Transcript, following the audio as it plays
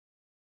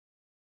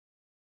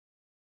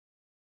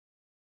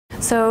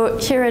So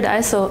here at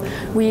ICLE,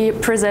 we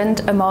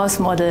present a mouse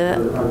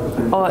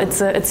model, or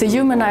it's a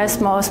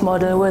humanized mouse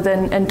model with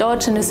an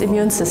endogenous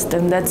immune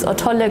system that's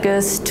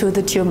autologous to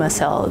the tumor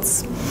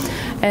cells.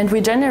 And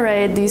we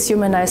generate these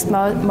humanized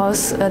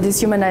mice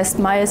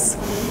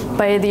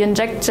by the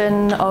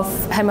injection of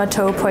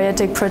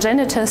hematopoietic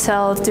progenitor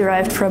cells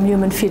derived from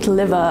human fetal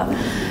liver.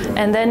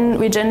 And then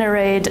we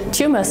generate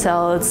tumor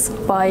cells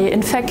by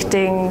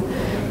infecting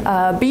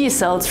B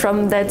cells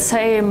from that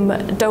same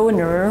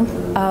donor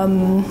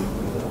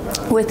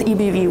with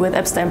EBV, with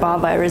Epstein-Barr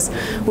virus,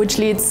 which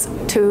leads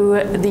to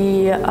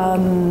the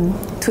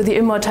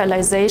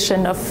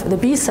immortalization of the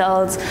B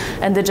cells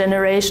and the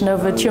generation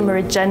of a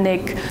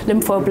tumorigenic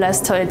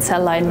lymphoblastoid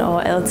cell line,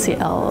 or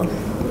LCL.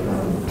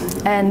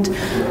 And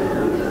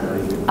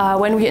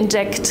when we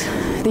inject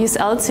these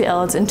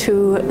LCLs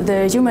into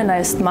the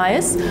humanized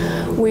mice,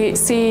 we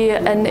see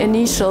an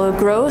initial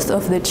growth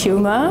of the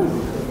tumor,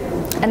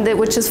 and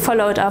which is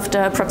followed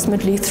after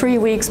approximately 3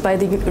 weeks by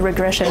the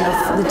regression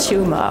of the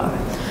tumor.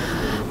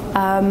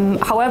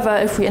 However,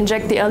 if we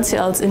inject the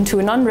LCLs into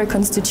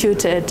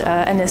non-reconstituted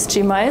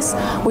NSG mice,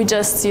 we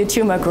just see a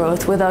tumor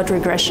growth without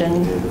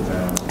regression.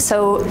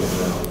 So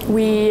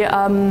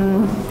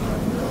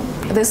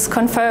this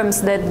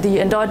confirms that the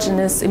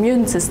endogenous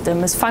immune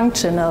system is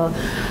functional,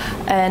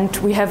 and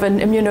we have an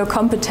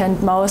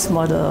immunocompetent mouse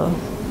model.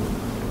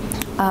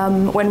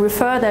 When we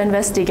further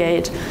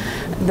investigate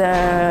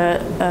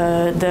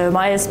the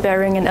mice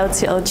bearing an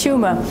LCL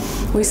tumor,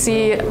 we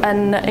see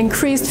an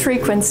increased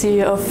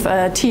frequency of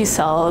T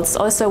cells,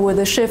 also with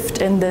a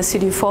shift in the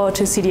CD4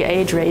 to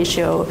CD8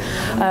 ratio,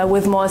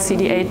 with more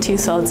CD8 T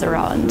cells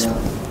around.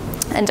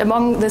 And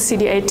among the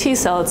CD8 T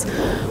cells,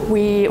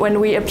 when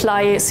we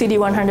apply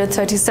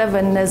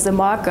CD137 as a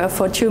marker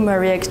for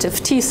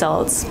tumor-reactive T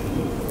cells,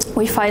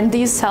 we find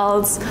these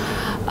cells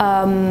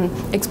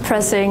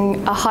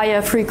expressing a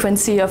higher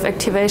frequency of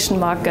activation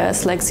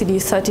markers like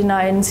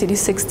CD39,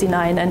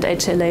 CD69, and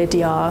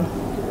HLA-DR.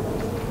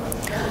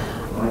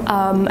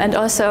 And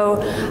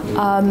also,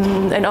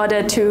 in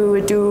order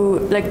to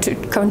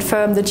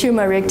confirm the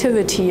tumor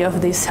reactivity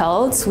of these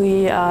cells,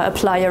 we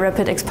apply a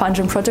rapid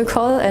expansion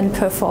protocol and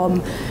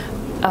perform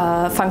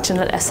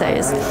functional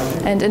assays.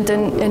 And in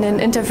an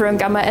interferon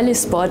gamma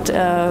ELISpot,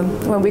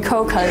 when we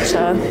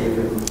co-culture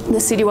the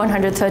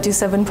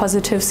CD137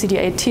 positive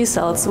CD8 T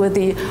cells with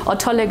the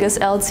autologous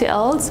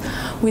LCLs,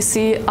 we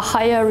see a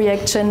higher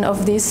reaction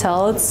of these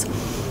cells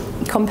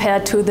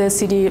compared to the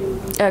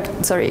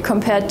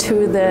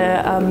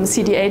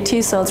CD8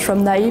 T cells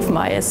from naive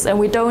mice, and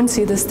we don't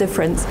see this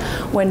difference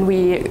when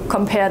we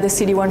compare the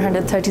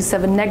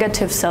CD137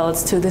 negative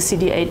cells to the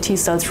CD8 T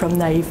cells from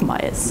naive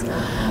mice.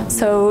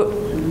 So,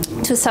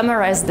 to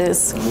summarize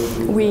this,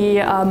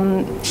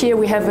 here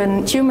we have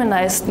a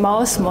humanized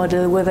mouse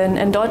model with an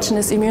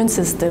endogenous immune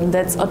system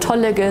that's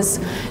autologous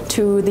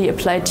to the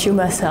applied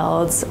tumor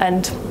cells,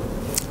 and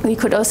we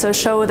could also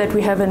show that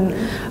we have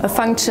a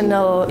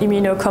functional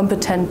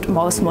immunocompetent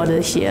mouse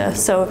model here.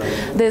 So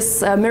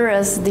this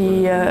mirrors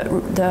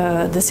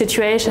the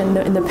situation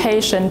in the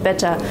patient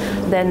better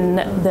than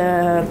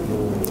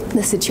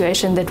the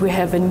situation that we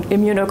have in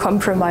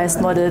immunocompromised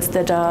models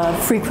that are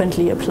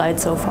frequently applied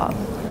so far.